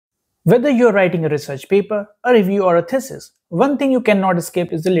Whether you're writing a research paper, a review, or a thesis, one thing you cannot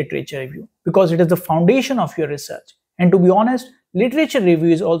escape is the literature review because it is the foundation of your research. And to be honest, literature review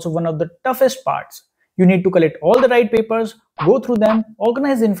is also one of the toughest parts. You need to collect all the right papers, go through them,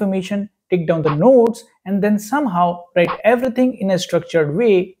 organize the information, take down the notes, and then somehow write everything in a structured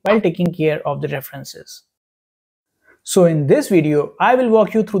way while taking care of the references. So in this video, I will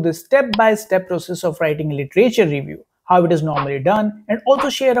walk you through the step-by-step process of writing a literature review, how it is normally done, and also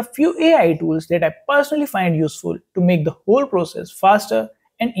share a few AI tools that I personally find useful to make the whole process faster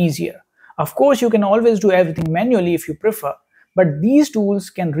and easier. Of course, you can always do everything manually if you prefer, but these tools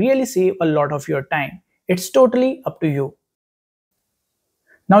can really save a lot of your time. It's totally up to you.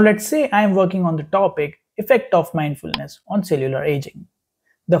 Now let's say I am working on the topic effect of mindfulness on cellular aging.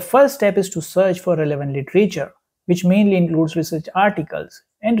 The first step is to search for relevant literature, which mainly includes research articles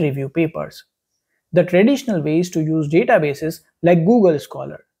and review papers. The traditional way is to use databases like Google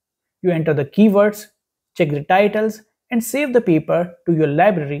Scholar. You enter the keywords, check the titles, and save the paper to your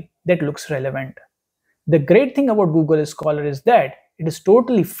library that looks relevant. The great thing about Google Scholar is that it is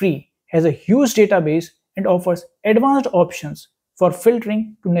totally free, has a huge database, and offers advanced options for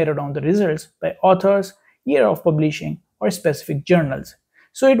filtering to narrow down the results by authors, year of publishing, or specific journals.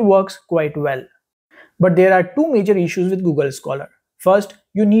 So it works quite well. But there are two major issues with Google Scholar. First,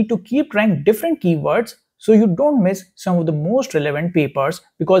 you need to keep trying different keywords so you don't miss some of the most relevant papers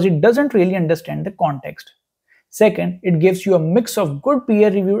because it doesn't really understand the context. Second, it gives you a mix of good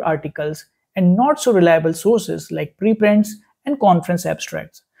peer-reviewed articles and not so reliable sources like preprints and conference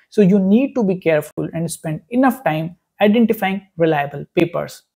abstracts. So you need to be careful and spend enough time identifying reliable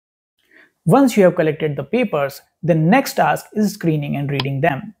papers. Once you have collected the papers, the next task is screening and reading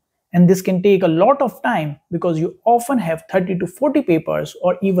them. And this can take a lot of time because you often have 30 to 40 papers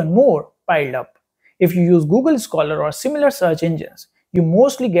or even more piled up. If you use Google Scholar or similar search engines, you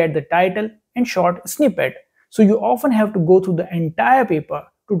mostly get the title and short snippet, so you often have to go through the entire paper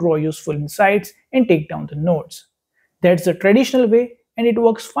to draw useful insights and take down the notes. That's the traditional way and it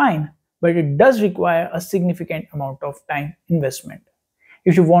works fine, but it does require a significant amount of time investment.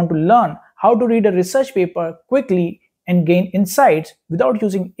 If you want to learn how to read a research paper quickly and gain insights without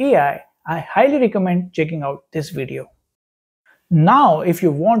using AI, I highly recommend checking out this video. Now, if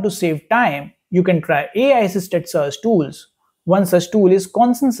you want to save time, you can try AI-assisted search tools. One such tool is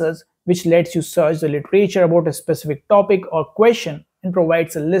Consensus, which lets you search the literature about a specific topic or question and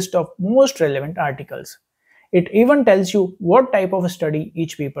provides a list of most relevant articles. It even tells you what type of study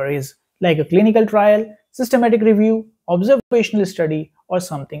each paper is, like a clinical trial, systematic review, observational study, or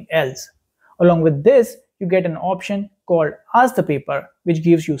something else. Along with this, you get an option called Ask the Paper, which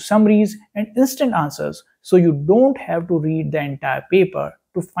gives you summaries and instant answers so you don't have to read the entire paper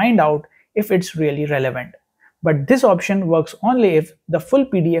to find out if it's really relevant. But this option works only if the full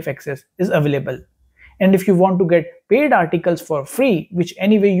PDF access is available. And if you want to get paid articles for free, which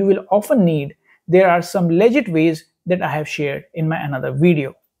anyway you will often need, there are some legit ways that I have shared in my another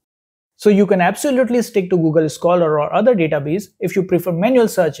video. So you can absolutely stick to Google Scholar or other database if you prefer manual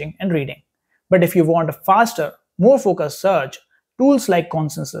searching and reading. But if you want a faster, more focused search, tools like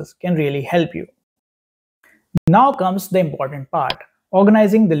Consensus can really help you. Now comes the important part,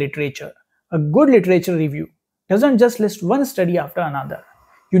 organizing the literature. A good literature review doesn't just list one study after another.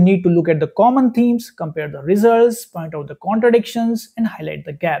 You need to look at the common themes, compare the results, point out the contradictions, and highlight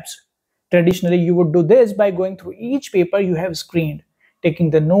the gaps. Traditionally, you would do this by going through each paper you have screened, taking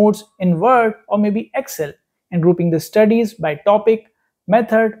the notes in Word or maybe Excel, and grouping the studies by topic,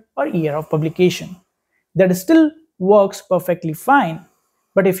 method, or year of publication. That still works perfectly fine,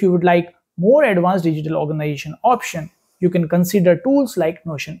 but if you would like more advanced digital organization option, you can consider tools like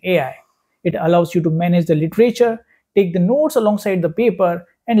Notion AI. It allows you to manage the literature, take the notes alongside the paper,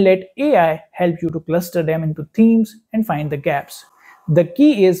 and let AI help you to cluster them into themes and find the gaps. The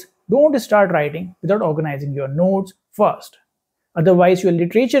key is don't start writing without organizing your notes first. Otherwise, your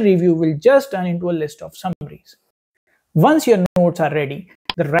literature review will just turn into a list of summaries. Once your notes are ready,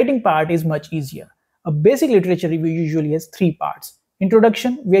 the writing part is much easier. A basic literature review usually has three parts.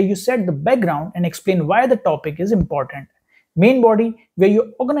 Introduction, where you set the background and explain why the topic is important. Main body, where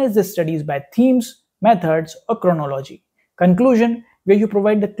you organize the studies by themes, methods, or chronology. Conclusion, where you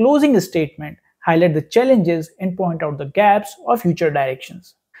provide the closing statement, highlight the challenges, and point out the gaps or future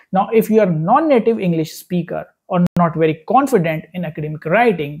directions. Now, if you are a non-native English speaker or not very confident in academic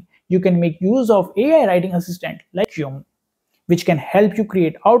writing, you can make use of AI writing assistant like Yomu, which can help you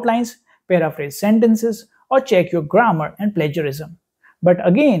create outlines, paraphrase sentences, or check your grammar and plagiarism. But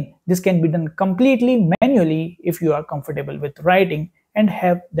again, this can be done completely manually if you are comfortable with writing and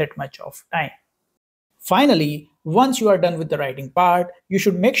have that much of time. Finally, Once you are done with the writing part, you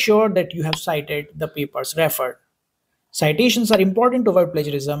should make sure that you have cited the papers referred. Citations are important to avoid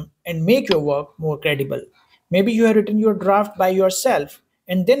plagiarism and make your work more credible. Maybe you have written your draft by yourself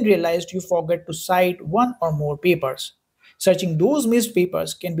and then realized you forgot to cite one or more papers. Searching those missed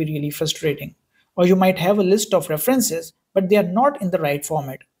papers can be really frustrating. Or you might have a list of references, but they are not in the right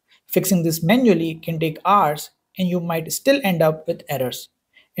format. Fixing this manually can take hours and you might still end up with errors.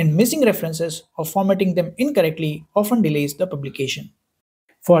 And missing references or formatting them incorrectly often delays the publication.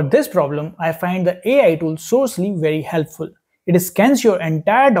 For this problem, I find the AI tool Sourcely very helpful. It scans your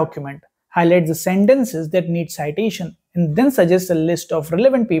entire document, highlights the sentences that need citation, and then suggests a list of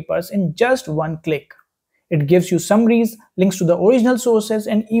relevant papers in just one click. It gives you summaries, links to the original sources,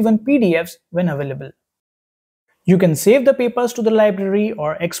 and even PDFs when available. You can save the papers to the library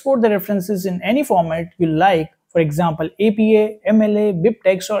or export the references in any format you like, for example APA, MLA,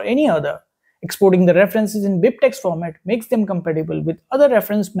 BibTeX or any other. Exporting the references in BibTeX format makes them compatible with other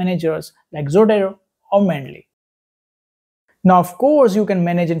reference managers like Zotero or Mendeley. Now of course you can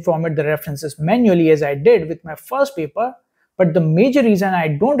manage and format the references manually as I did with my first paper, but the major reason I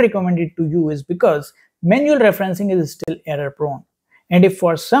don't recommend it to you is because manual referencing is still error prone. And if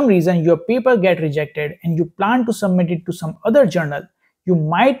for some reason your paper get rejected and you plan to submit it to some other journal, you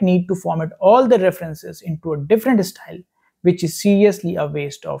might need to format all the references into a different style, which is seriously a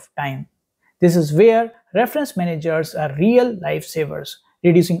waste of time. This is where reference managers are real lifesavers,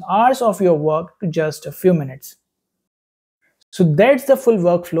 reducing hours of your work to just a few minutes. So that's the full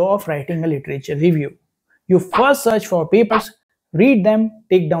workflow of writing a literature review. You first search for papers, read them,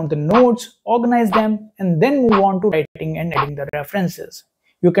 take down the notes, organize them, and then move on to writing and adding the references.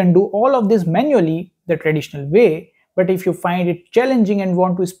 You can do all of this manually, the traditional way, but if you find it challenging and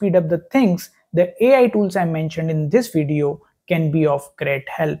want to speed up the things, the AI tools I mentioned in this video can be of great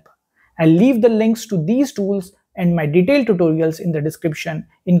help. I'll leave the links to these tools and my detailed tutorials in the description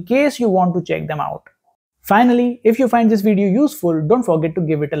in case you want to check them out. Finally, if you find this video useful, don't forget to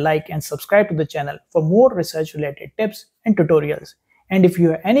give it a like and subscribe to the channel for more research related tips and tutorials. And if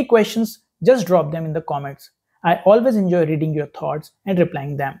you have any questions, just drop them in the comments. I always enjoy reading your thoughts and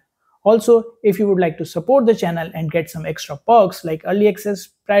replying them. Also, if you would like to support the channel and get some extra perks like early access,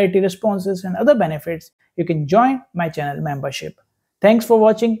 priority responses and other benefits, you can join my channel membership. Thanks for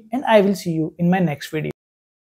watching and I will see you in my next video.